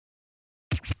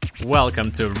Welcome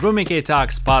to Rumike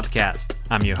Talks podcast.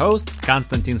 I'm your host,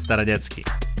 Konstantin Starodetsky.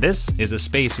 This is a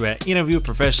space where I interview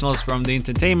professionals from the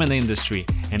entertainment industry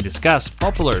and discuss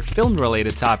popular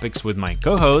film-related topics with my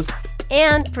co-host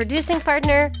and producing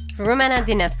partner, Rumena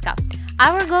Dinevska.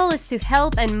 Our goal is to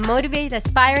help and motivate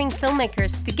aspiring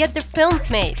filmmakers to get their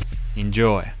films made.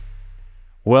 Enjoy.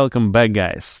 Welcome back,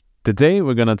 guys. Today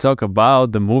we're going to talk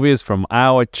about the movies from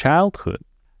our childhood.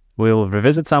 We'll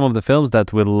revisit some of the films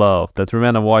that we love, that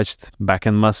Rumena watched back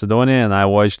in Macedonia and I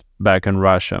watched back in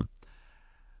Russia.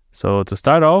 So to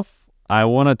start off, I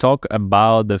want to talk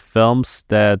about the films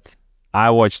that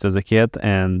I watched as a kid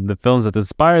and the films that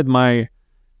inspired my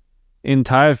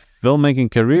entire filmmaking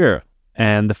career.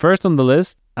 And the first on the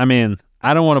list, I don't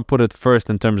want to put it first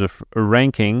in terms of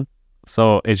ranking,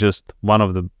 so it's just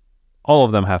all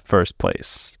of them have first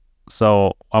place.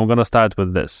 So I'm going to start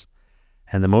with this.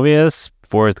 And the movie is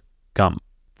Forrest Gump.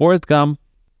 Forrest Gump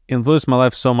influenced my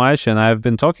life so much, and I've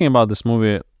been talking about this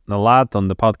movie a lot on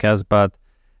the podcast, but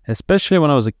especially when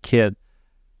I was a kid,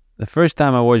 the first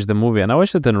time I watched the movie, and I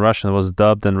watched it in Russian, it was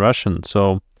dubbed in Russian,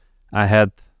 so I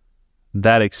had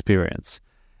that experience.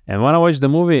 And when I watched the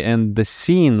movie and the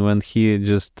scene when he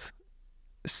just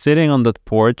sitting on that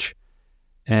porch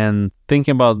and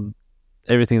thinking about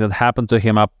everything that happened to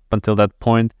him up until that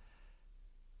point,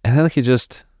 and then he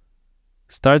just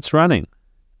starts running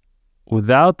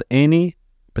without any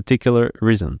particular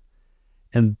reason.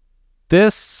 And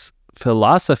this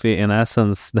philosophy, in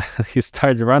essence, that he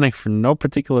started running for no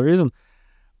particular reason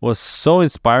was so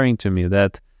inspiring to me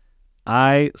that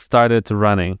I started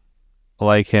running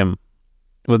like him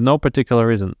with no particular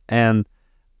reason. And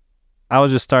I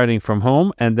was just starting from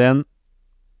home and then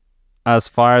as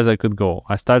far as I could go.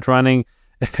 I started running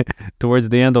towards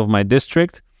the end of my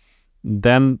district.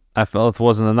 Then I felt it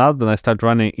wasn't enough. Then I started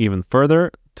running even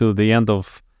further to the end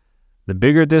of the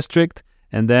bigger district.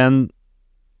 And then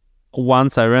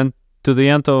once I ran to the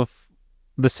end of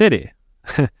the city.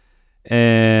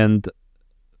 And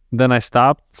then I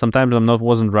stopped. Sometimes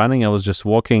wasn't running. I was just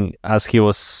walking, as he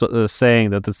was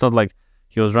saying that it's not like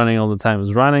he was running all the time. He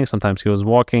was running. Sometimes he was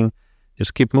walking.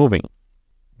 Just keep moving.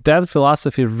 That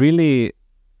philosophy really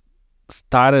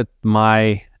started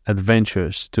my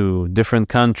adventures to different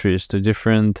countries, to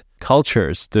different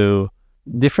cultures, to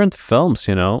different films,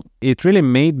 It really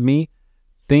made me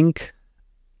think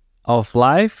of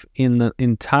life in an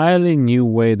entirely new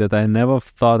way that I never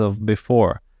thought of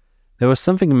before. There was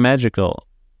something magical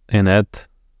in it,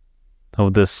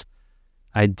 of this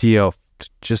idea of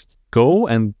just go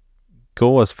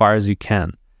as far as you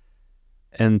can.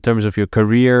 In terms of your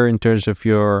career, in terms of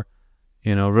your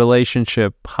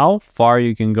relationship, how far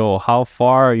you can go, how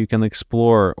far you can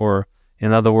explore, or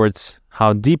in other words,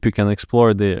 how deep you can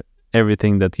explore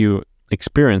everything that you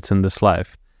experience in this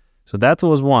life. So that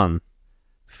was one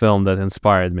film that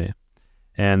inspired me.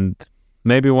 And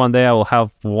maybe one day I will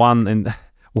have one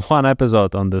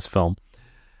episode on this film.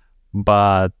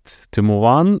 But to move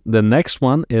on, the next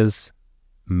one is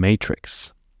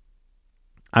Matrix.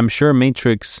 I'm sure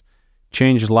Matrix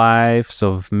changed lives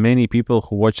of many people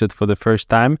who watched it for the first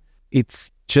time. It's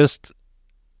just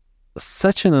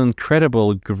such an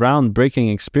incredible,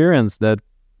 groundbreaking experience that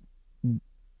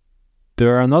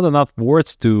there are not enough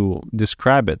words to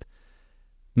describe it.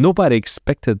 Nobody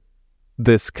expected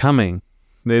this coming.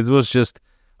 It was just,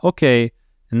 okay,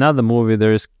 another movie,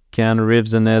 there's Keanu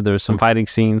Reeves in it, there's some fighting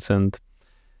scenes,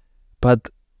 but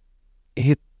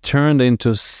it turned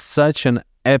into such an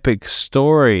epic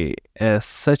story,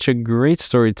 such a great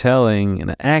storytelling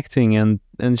and acting and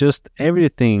just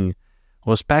everything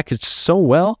was packaged so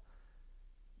well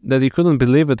that you couldn't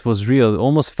believe it was real. It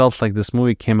almost felt like this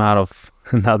movie came out of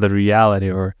another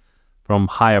reality or from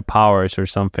higher powers or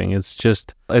something. It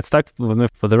stuck with me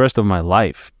for the rest of my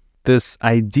life. This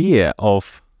idea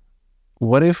of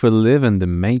what if we live in the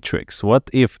Matrix? What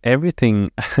if everything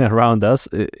around us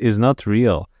is not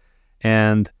real?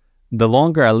 And the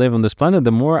longer I live on this planet,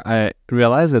 the more I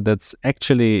realize that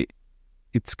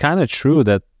it's kind of true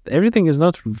that everything is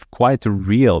not quite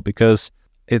real, because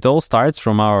it all starts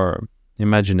from our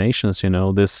imaginations.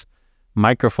 This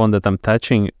microphone that I'm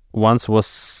touching once was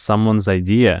someone's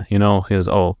idea.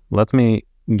 Let me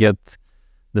get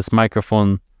this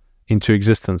microphone into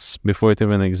existence before it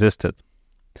even existed.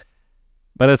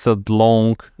 But it's a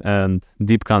long and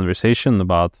deep conversation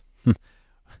about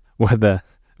whether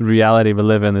reality we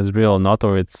live in is real or not,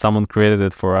 or it's someone created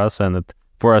it for us, and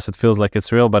for us it feels like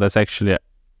it's real, but it's actually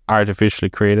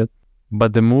artificially created.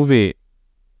 But the movie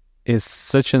is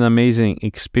such an amazing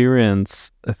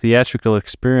experience, a theatrical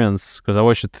experience, because I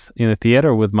watched it in a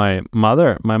theater with my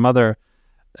mother. My mother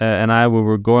and I we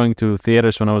were going to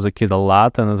theaters when I was a kid a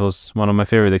lot, and it was one of my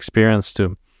favorite experiences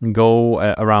to go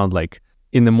around like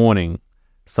in the morning,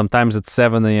 sometimes at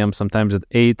 7 a.m., sometimes at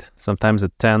 8, sometimes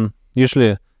at 10,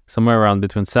 usually somewhere around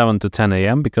between 7 to 10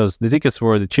 a.m. because the tickets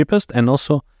were the cheapest, and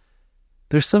also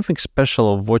there's something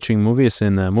special of watching movies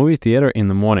in a movie theater in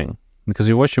the morning, because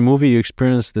you watch a movie, you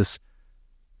experience this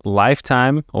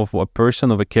lifetime of a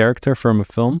person, of a character from a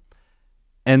film,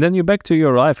 and then you're back to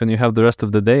your life and you have the rest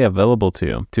of the day available to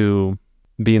you to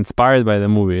be inspired by the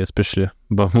movie, especially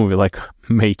by a movie like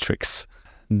Matrix.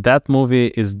 That movie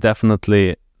is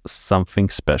definitely something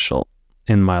special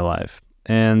in my life.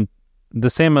 And the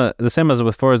same as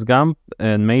with Forrest Gump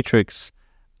and Matrix,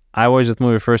 I watched that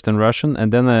movie first in Russian,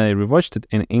 and then I rewatched it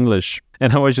in English.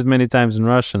 And I watched it many times in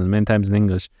Russian and many times in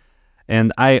English.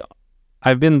 And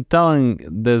I've been telling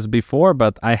this before,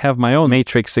 but I have my own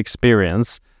Matrix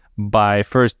experience by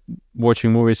first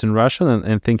watching movies in Russian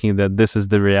and thinking that this is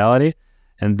the reality,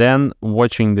 and then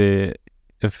watching the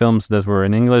films that were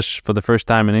in English for the first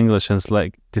time in English, and it's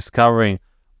like discovering,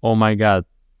 oh my God,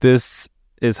 this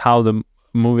is how the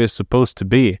movie is supposed to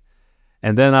be.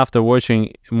 And then after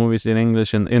watching movies in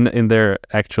English and in their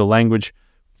actual language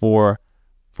for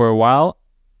a while,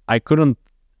 I couldn't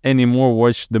anymore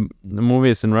watch the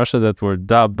movies in Russia that were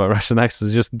dubbed by Russian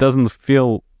actors. It just doesn't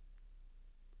feel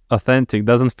authentic,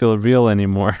 doesn't feel real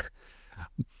anymore.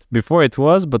 Before it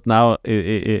was, but now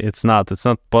it's not. It's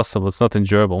not possible. It's not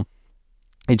enjoyable.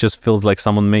 It just feels like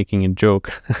someone making a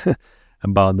joke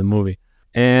about the movie.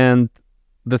 And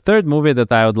the third movie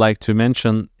that I would like to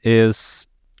mention is,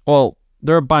 well,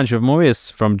 there are a bunch of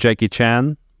movies from Jackie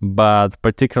Chan, but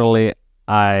particularly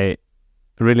I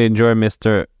really enjoy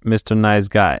Mr. Nice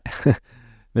Guy.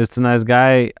 Mr. Nice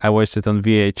Guy, I watched it on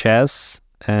VHS,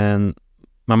 and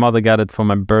my mother got it for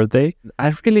my birthday.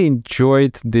 I really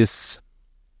enjoyed the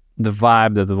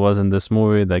vibe that was in this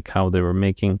movie, like how they were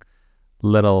making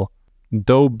little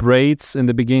dough braids in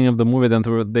the beginning of the movie. Then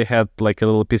they had like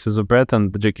little pieces of bread,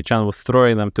 and Jackie Chan was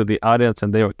throwing them to the audience,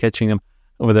 and they were catching them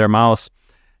with their mouths.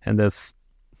 And that's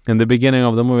in the beginning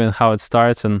of the movie and how it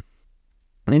starts. And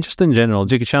just in general,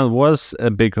 Jackie Chan was a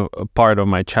big part of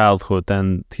my childhood,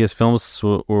 and his films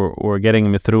were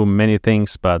getting me through many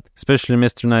things, but especially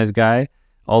Mr. Nice Guy,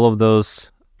 all of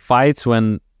those fights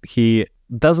when he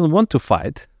doesn't want to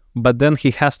fight, but then he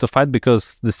has to fight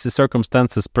because the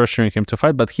circumstances pressuring him to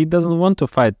fight, but he doesn't want to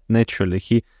fight naturally.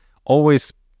 He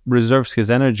always reserves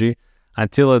his energy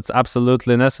until it's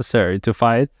absolutely necessary to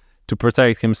fight, to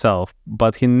protect himself,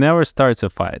 but he never starts a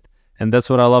fight. And that's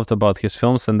what I loved about his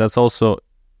films, and that's also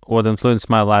what influenced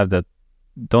my life, that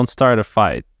don't start a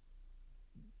fight.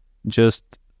 Just,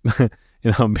 be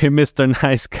Mr.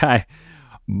 Nice Guy.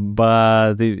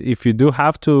 But if you do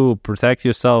have to protect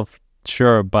yourself,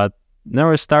 sure, but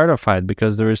never start a fight,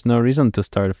 because there is no reason to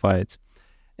start fights.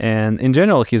 And in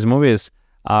general, his movies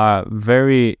are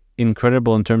very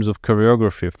incredible in terms of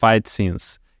choreography, fight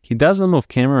scenes. He doesn't move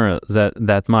camera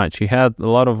that much. He had a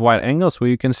lot of wide angles where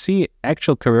you can see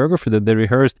actual choreography that they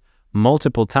rehearsed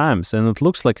multiple times, and it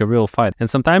looks like a real fight. And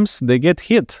sometimes they get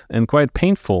hit and quite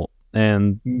painful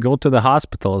and go to the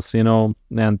hospitals,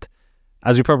 and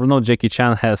as you probably know, Jackie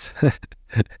Chan has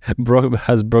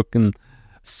broken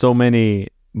so many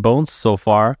bones so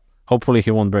far. Hopefully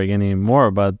he won't break any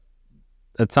more, but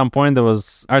at some point there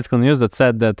was article news that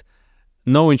said that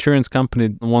no insurance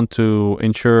company want to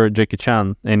insure Jackie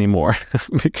Chan anymore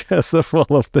because of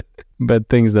all of the bad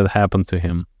things that happened to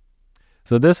him.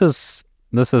 So this is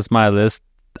my list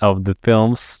of the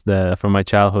films from my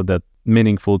childhood that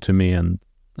meaningful to me and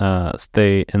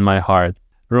stay in my heart.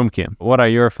 Rumki, what are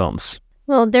your films?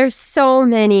 Well, there's so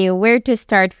many. Where to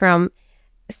start from?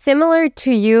 Similar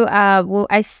to you,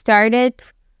 I started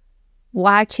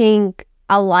watching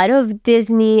a lot of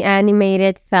Disney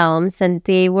animated films, and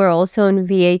they were also on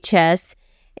VHS,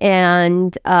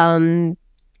 and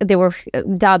they were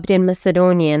dubbed in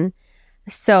Macedonian.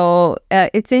 So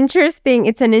it's interesting.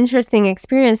 It's an interesting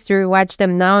experience to rewatch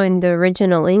them now in the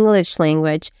original English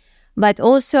language. But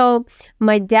also,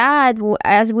 my dad,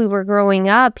 as we were growing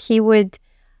up, he would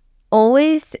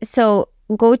always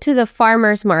go to the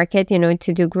farmer's market,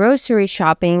 to do grocery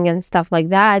shopping and stuff like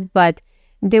that. But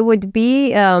there would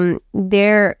be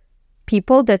there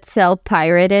people that sell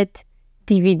pirated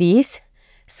DVDs.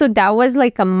 So that was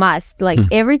like a must. Like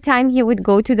every time he would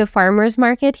go to the farmer's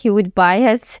market, he would buy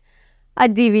us a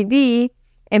DVD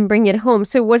and bring it home.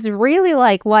 So it was really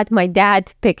like what my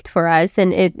dad picked for us.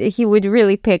 And he would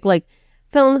really pick like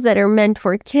films that are meant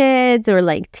for kids or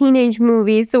like teenage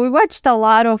movies. So we watched a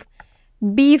lot of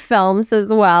B films as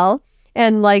well.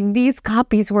 And like these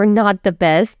copies were not the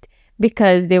best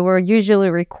because they were usually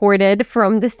recorded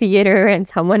from the theater and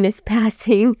someone is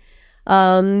passing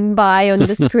by on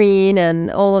the screen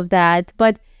and all of that.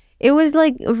 But it was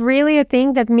like really a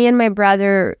thing that me and my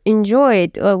brother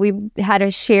enjoyed. We had a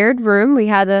shared room. We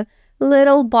had a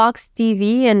little box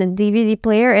TV and a DVD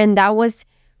player, and that was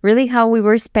really how we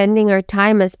were spending our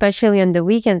time, especially on the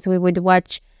weekends. We would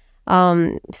watch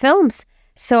films.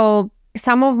 So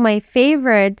some of my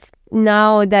favorites,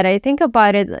 now that I think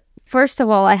about it, first of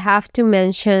all, I have to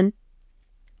mention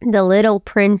The Little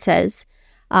Princess,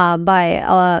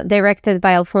 directed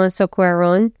by Alfonso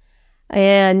Cuarón.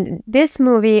 And this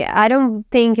movie, I don't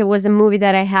think it was a movie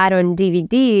that I had on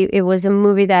DVD. It was a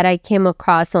movie that I came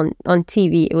across on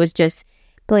TV. It was just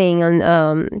playing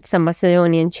on some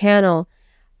Macedonian channel.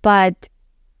 But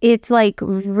it's like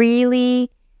really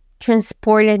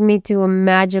transported me to a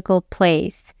magical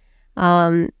place.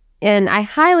 And I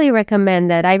highly recommend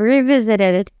that. I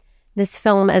revisited this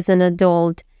film as an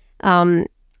adult. And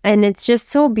it's just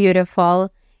so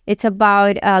beautiful. It's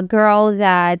about a girl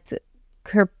that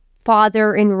her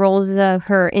father enrolls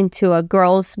her into a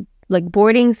girls' like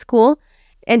boarding school,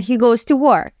 and he goes to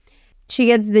war. She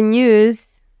gets the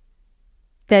news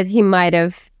that he might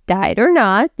have died or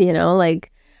not,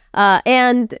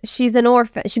 and she's an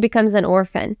orphan. She becomes an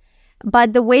orphan.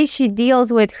 But the way she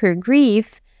deals with her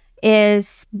grief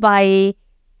is by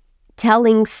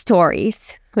telling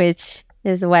stories, which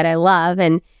is what I love.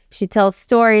 And she tells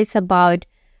stories about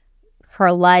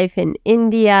her life in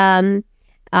India,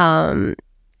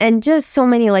 and just so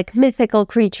many like mythical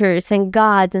creatures and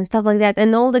gods and stuff like that.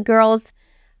 And all the girls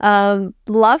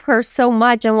love her so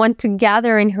much and want to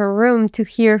gather in her room to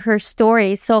hear her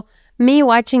story. So me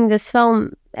watching this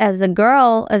film as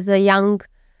a young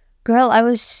girl, I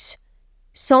was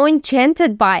so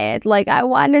enchanted by it. Like I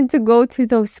wanted to go to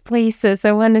those places.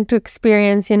 I wanted to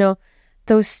experience,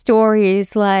 those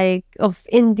stories like of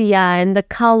India and the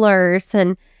colors,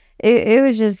 and it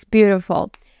was just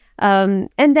beautiful. And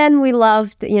then we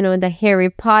loved, the Harry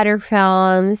Potter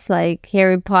films, like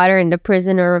Harry Potter and the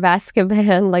Prisoner of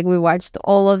Azkaban. Like we watched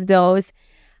all of those.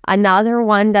 Another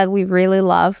one that we really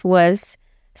loved was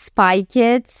Spy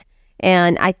Kids.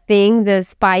 And I think the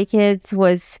Spy Kids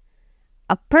was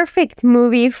a perfect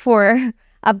movie for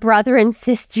a brother and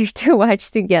sister to watch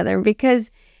together,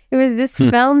 because it was this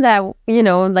film that,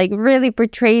 like really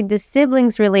portrayed the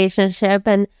siblings' relationship,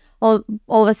 and all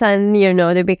of a sudden,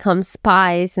 they become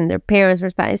spies and their parents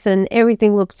were spies, and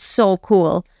everything looked so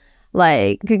cool.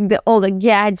 Like all the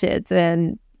gadgets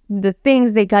and the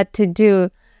things they got to do.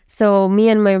 So me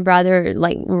and my brother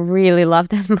like really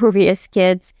loved that movie as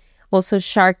kids. Also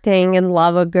Shark Tank and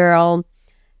Lava Girl.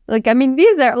 Like, I mean,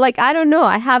 these are like, I don't know.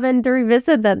 I haven't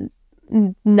revisited them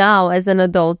now as an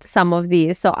adult, some of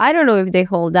these. So I don't know if they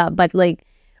hold up, but like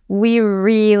we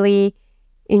really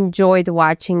enjoyed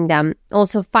watching them.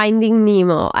 Also Finding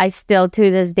Nemo, I still to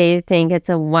this day think it's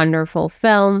a wonderful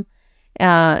film,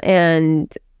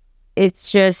 and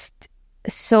it's just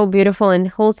so beautiful and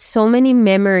holds so many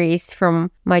memories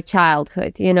from my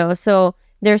childhood, so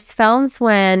there's films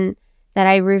that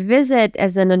I revisit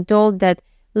as an adult that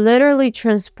literally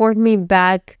transport me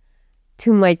back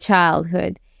to my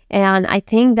childhood. And I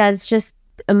think that's just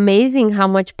amazing how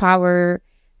much power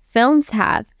films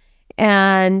have.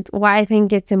 And why I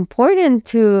think it's important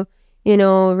to,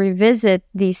 revisit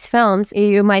these films.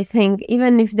 You might think,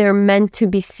 even if they're meant to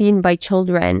be seen by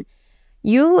children,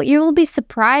 you will be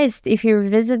surprised if you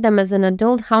revisit them as an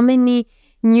adult, how many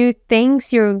new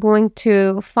things you're going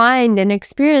to find and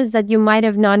experience that you might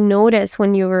have not noticed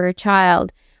when you were a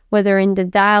child, whether in the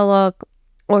dialogue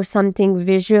or something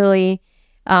visually.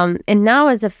 And now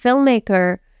as a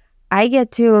filmmaker, I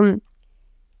get to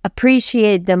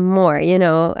appreciate them more,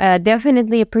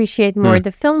 definitely appreciate more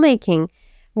the filmmaking.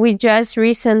 We just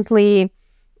recently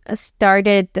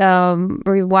started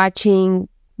rewatching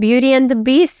Beauty and the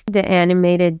Beast, the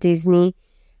animated Disney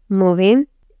movie.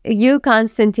 You,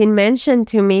 Konstantin, mentioned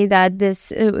to me that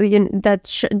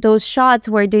those shots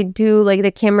where they do like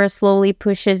the camera slowly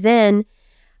pushes in,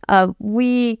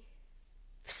 we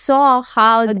saw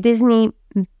how Disney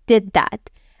did that.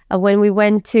 When we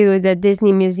went to the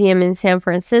Disney Museum in San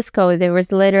Francisco, there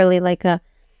was literally like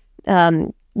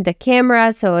the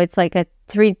camera, so it's like a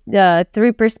three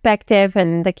perspective,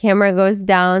 and the camera goes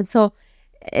down. So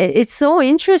it's so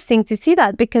interesting to see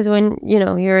that, because when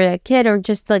you're a kid or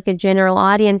just like a general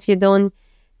audience, you don't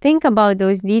think about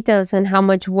those details and how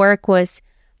much work was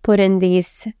put in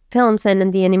these films and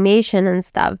in the animation and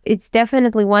stuff. It's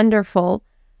definitely wonderful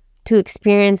to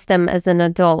experience them as an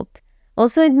adult.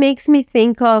 Also, it makes me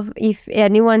think of, if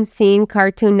anyone's seen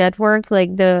Cartoon Network,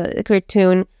 like the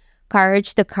cartoon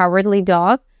Courage the Cowardly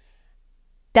Dog.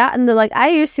 that, and like I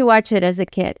used to watch it as a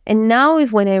kid, and now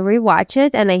when I rewatch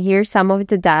it and I hear some of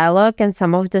the dialogue and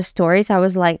some of the stories, I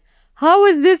was like, how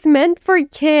is this meant for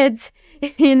kids?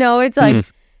 It's like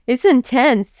it's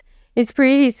intense. It's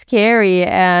pretty scary,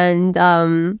 and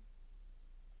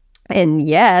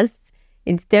yes,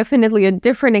 it's definitely a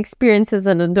different experience as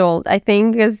an adult. I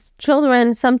think as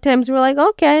children, sometimes we're like,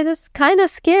 okay, that's kind of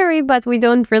scary, but we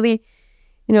don't really,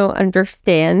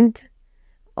 understand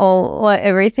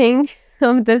everything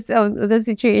of the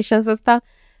situations and stuff.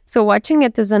 So watching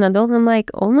it as an adult, I'm like,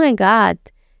 oh my God,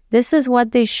 this is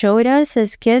what they showed us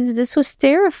as kids. This was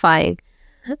terrifying.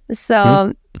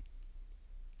 So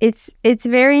it's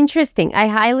very interesting. I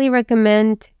highly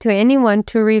recommend to anyone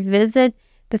to revisit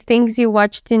the things you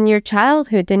watched in your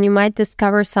childhood, and you might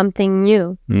discover something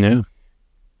new. Yeah.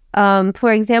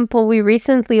 For example, we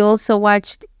recently also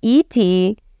watched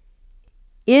E.T.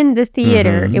 in the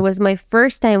theater. It was my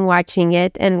first time watching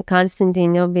it, and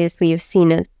Konstantin, obviously, you've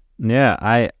seen it. Yeah,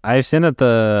 I've seen it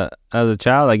as a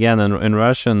child again in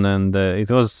Russian, and it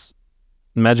was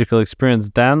magical experience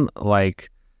then, like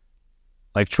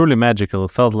truly magical.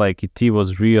 It felt like E.T.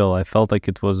 was real. I felt like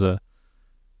it was a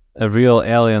real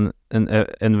alien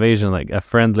invasion, like a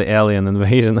friendly alien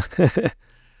invasion.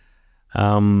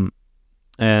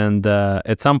 And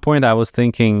at some point I was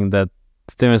thinking that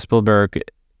Steven Spielberg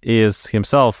is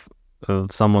himself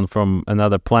someone from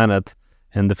another planet,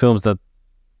 and the films that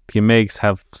he makes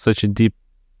have such a deep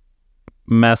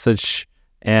message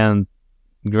and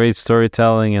great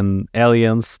storytelling and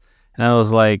aliens. And I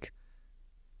was like,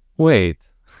 wait,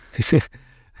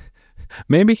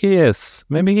 maybe he is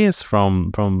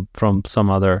from some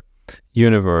other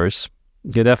universe.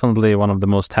 You're definitely one of the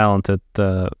most talented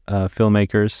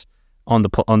filmmakers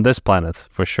on this planet,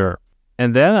 for sure.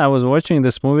 And then I was watching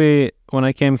this movie when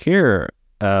I came here.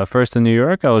 First in New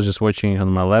York, I was just watching it on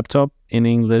my laptop in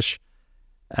English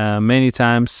many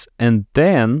times. And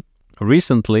then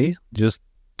recently, just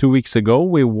 2 weeks ago,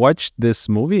 we watched this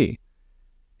movie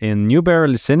in New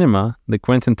Beverly Cinema, the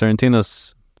Quentin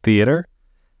Tarantino's theater,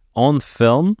 on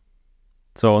film,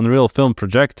 so on real film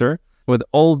projector, with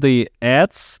all the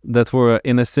ads that were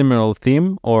in a similar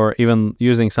theme, or even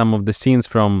using some of the scenes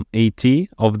from E.T.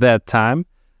 of that time,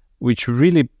 which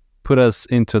really put us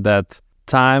into that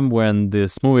time when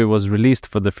this movie was released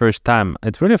for the first time.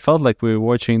 It really felt like we were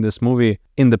watching this movie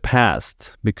in the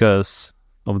past because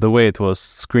of the way it was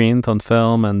screened on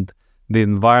film, and the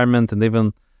environment, and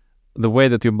even the way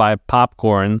that you buy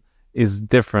popcorn is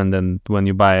different than when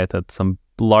you buy it at some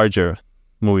larger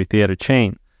movie theater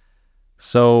chain.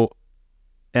 So,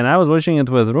 and I was watching it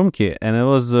with Rumki, and it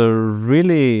was a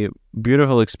really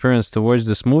beautiful experience to watch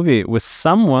this movie with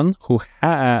someone who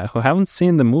haven't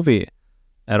seen the movie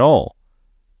at all.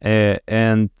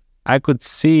 And I could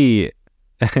see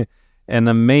an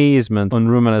amazement on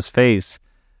Rumena's face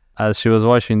as she was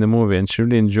watching the movie, and she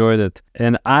really enjoyed it.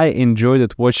 And I enjoyed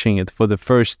it watching it for the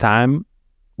first time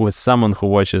with someone who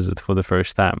watches it for the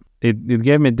first time. It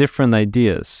gave me different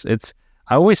ideas.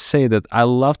 I always say that I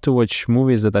love to watch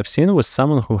movies that I've seen with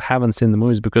someone who haven't seen the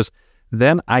movies, because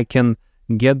then I can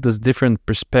get this different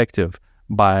perspective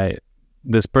by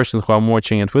this person who I'm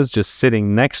watching it with just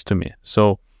sitting next to me.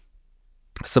 So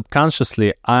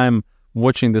subconsciously, I'm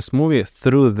watching this movie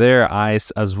through their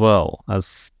eyes as well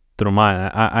as through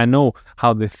mine. I know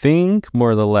how they think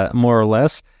more or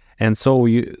less, and so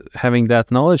having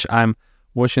that knowledge, I'm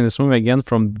watching this movie again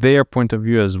from their point of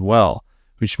view as well,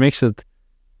 which makes it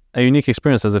a unique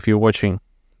experience as if you're watching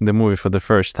the movie for the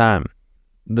first time.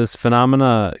 This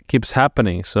phenomena keeps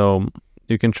happening, so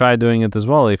you can try doing it as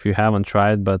well if you haven't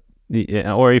tried,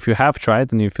 or if you have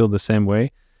tried and you feel the same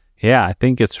way. Yeah, I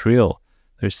think it's real.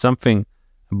 There's something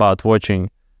about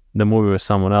watching the movie with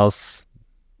someone else.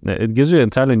 It gives you an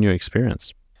entirely new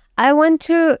experience. I want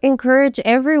to encourage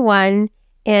everyone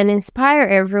and inspire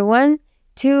everyone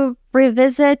to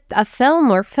revisit a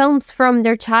film or films from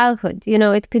their childhood.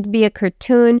 It could be a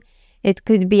cartoon, it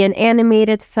could be an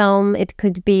animated film, it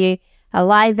could be a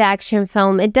live action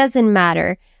film. It doesn't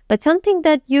matter, but something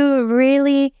that you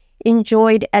really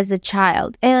enjoyed as a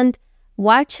child, and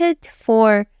watch it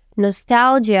for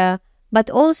nostalgia, but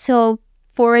also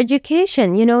for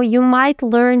education. You might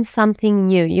learn something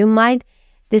new. You might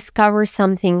discover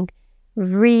something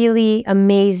really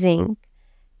amazing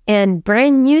and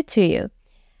brand new to you.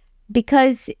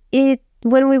 Because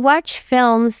when we watch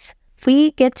films,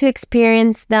 we get to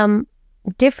experience them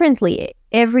differently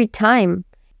every time.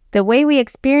 The way we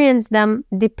experience them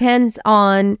depends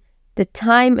on the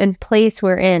time and place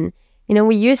we're in.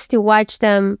 We used to watch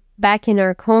them back in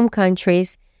our home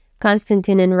countries,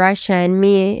 Konstantin in Russia and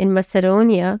me in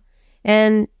Macedonia.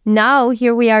 And now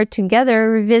here we are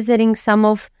together revisiting some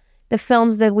of the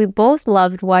films that we both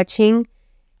loved watching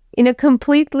in a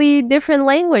completely different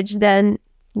language than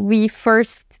we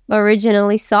first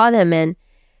originally saw them in.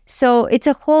 So it's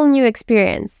a whole new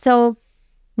experience. So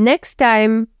next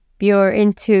time you're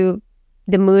into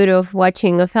the mood of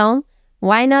watching a film,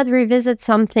 why not revisit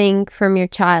something from your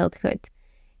childhood?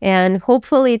 And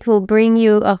hopefully it will bring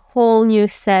you a whole new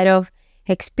set of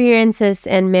experiences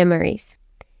and memories.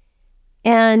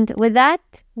 And with that,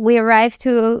 we arrive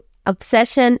to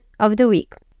Obsession of the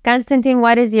Week. Konstantin,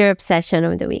 what is your obsession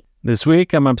of the week? This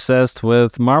week, I'm obsessed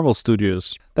with Marvel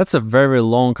Studios. That's a very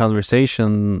long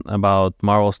conversation about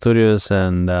Marvel Studios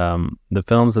and the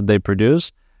films that they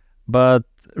produce. But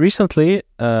recently,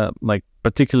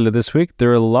 particularly this week,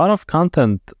 there are a lot of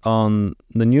content on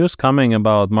the news coming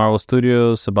about Marvel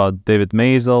Studios, about David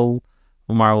Maisel,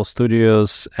 Marvel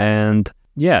Studios, and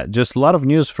just a lot of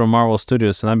news from Marvel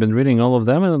Studios. And I've been reading all of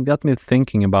them, and it got me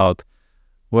thinking about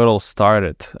where it all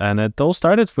started. And it all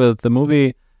started with the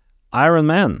movie Iron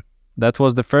Man. That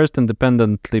was the first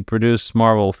independently produced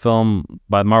Marvel film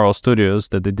by Marvel Studios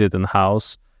that they did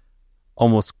in-house.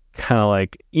 Almost kind of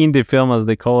like indie film, as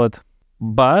they call it.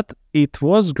 But it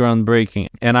was groundbreaking.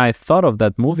 And I thought of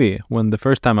that movie when the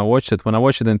first time I watched it. When I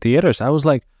watched it in theaters, I was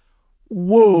like,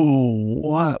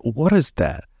 whoa, what is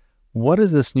that? What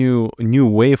is this new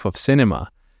wave of cinema?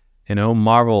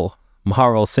 Marvel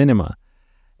cinema.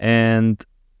 And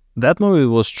that movie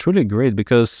was truly great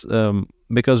because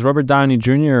Robert Downey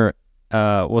Jr.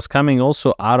 Was coming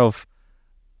also out of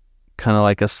kind of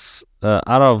like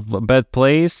out of a bad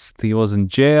place. He was in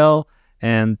jail,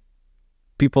 and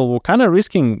people were kind of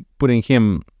risking putting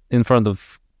him in front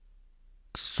of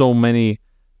so many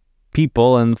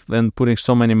people and putting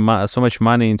so much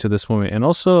money into this movie. And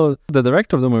also the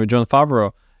director of the movie, Jon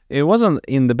Favreau, it wasn't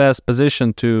in the best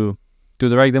position to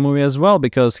direct the movie as well,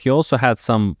 because he also had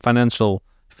some financial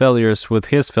failures with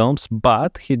his films,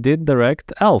 but he did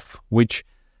direct Elf, which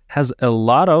has a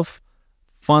lot of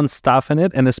fun stuff in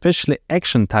it, and especially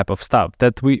action type of stuff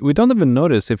that we don't even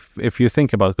notice if you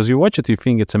think about it, because you watch it, you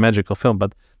think it's a magical film,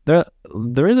 but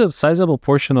there is a sizable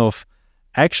portion of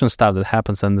action stuff that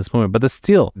happens in this movie. But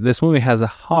still, this movie has a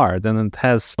heart and it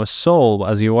has a soul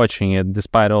as you're watching it,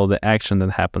 despite all the action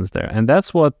that happens there. And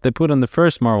that's what they put in the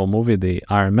first Marvel movie, the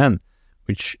Iron Man,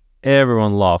 which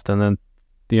everyone loved, and then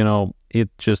it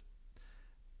just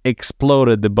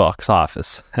exploded the box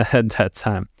office at that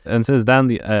time. And since then,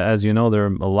 as you know, there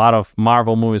are a lot of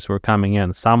Marvel movies were coming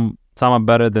in. Some are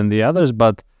better than the others,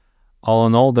 but all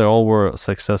in all, they all were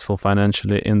successful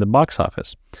financially in the box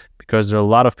office, because there are a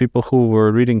lot of people who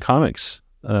were reading comics,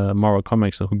 Marvel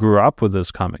comics, who grew up with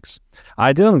those comics.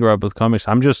 I didn't grow up with comics.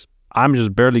 I'm just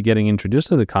barely getting introduced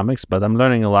to the comics, but I'm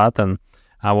learning a lot, and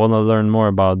I want to learn more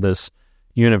about this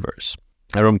universe.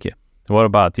 Rumki, what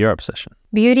about your obsession?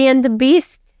 Beauty and the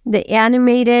Beast, the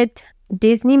animated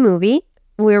Disney movie.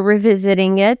 We're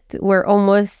revisiting it. We're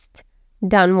almost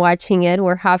done watching it.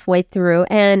 We're halfway through,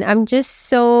 and I'm just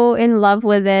so in love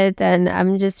with it, and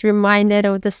I'm just reminded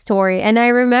of the story. And I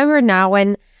remember now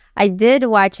when I did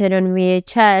watch it on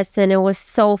VHS, and it was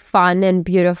so fun and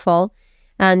beautiful.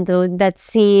 And that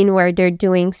scene where they're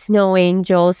doing snow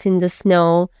angels in the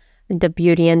snow, the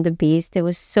Beauty and the Beast, it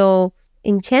was so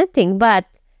enchanting. But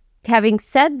having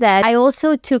said that, I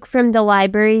also took from the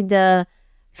library the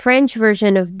French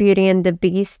version of Beauty and the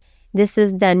Beast. This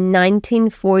is the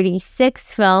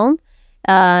 1946 film,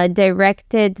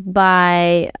 directed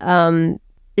by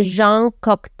Jean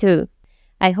Cocteau.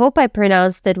 I hope I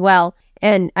pronounced it well.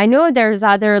 And I know there's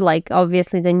other,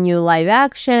 obviously the new live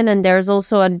action, and there's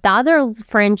also another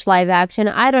French live action.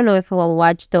 I don't know if we'll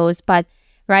watch those, but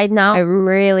right now I'm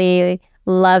really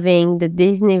loving the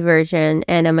Disney version,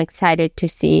 and I'm excited to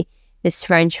see this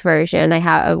French version.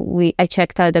 I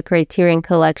checked out the Criterion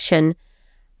Collection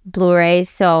Blu-ray,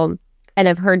 and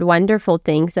I've heard wonderful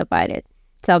things about it.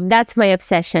 So that's my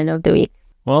obsession of the week.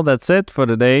 Well, that's it for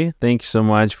today. Thank you so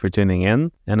much for tuning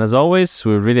in. And as always,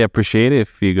 we really appreciate it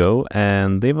if you go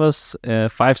and leave us a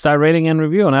 5-star rating and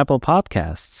review on Apple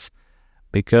Podcasts,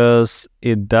 because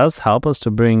it does help us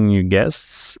to bring new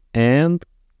guests and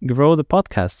grow the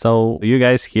podcast so you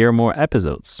guys hear more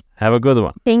episodes. Have a good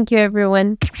one. Thank you,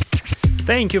 everyone.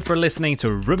 Thank you for listening to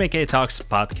Rumike Talks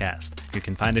podcast. You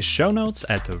can find the show notes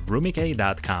at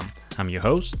rumike.com. I'm your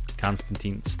host,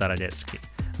 Konstantin Starodetsky.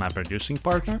 My producing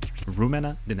partner,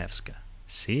 Rumena Dinevska.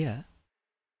 See ya.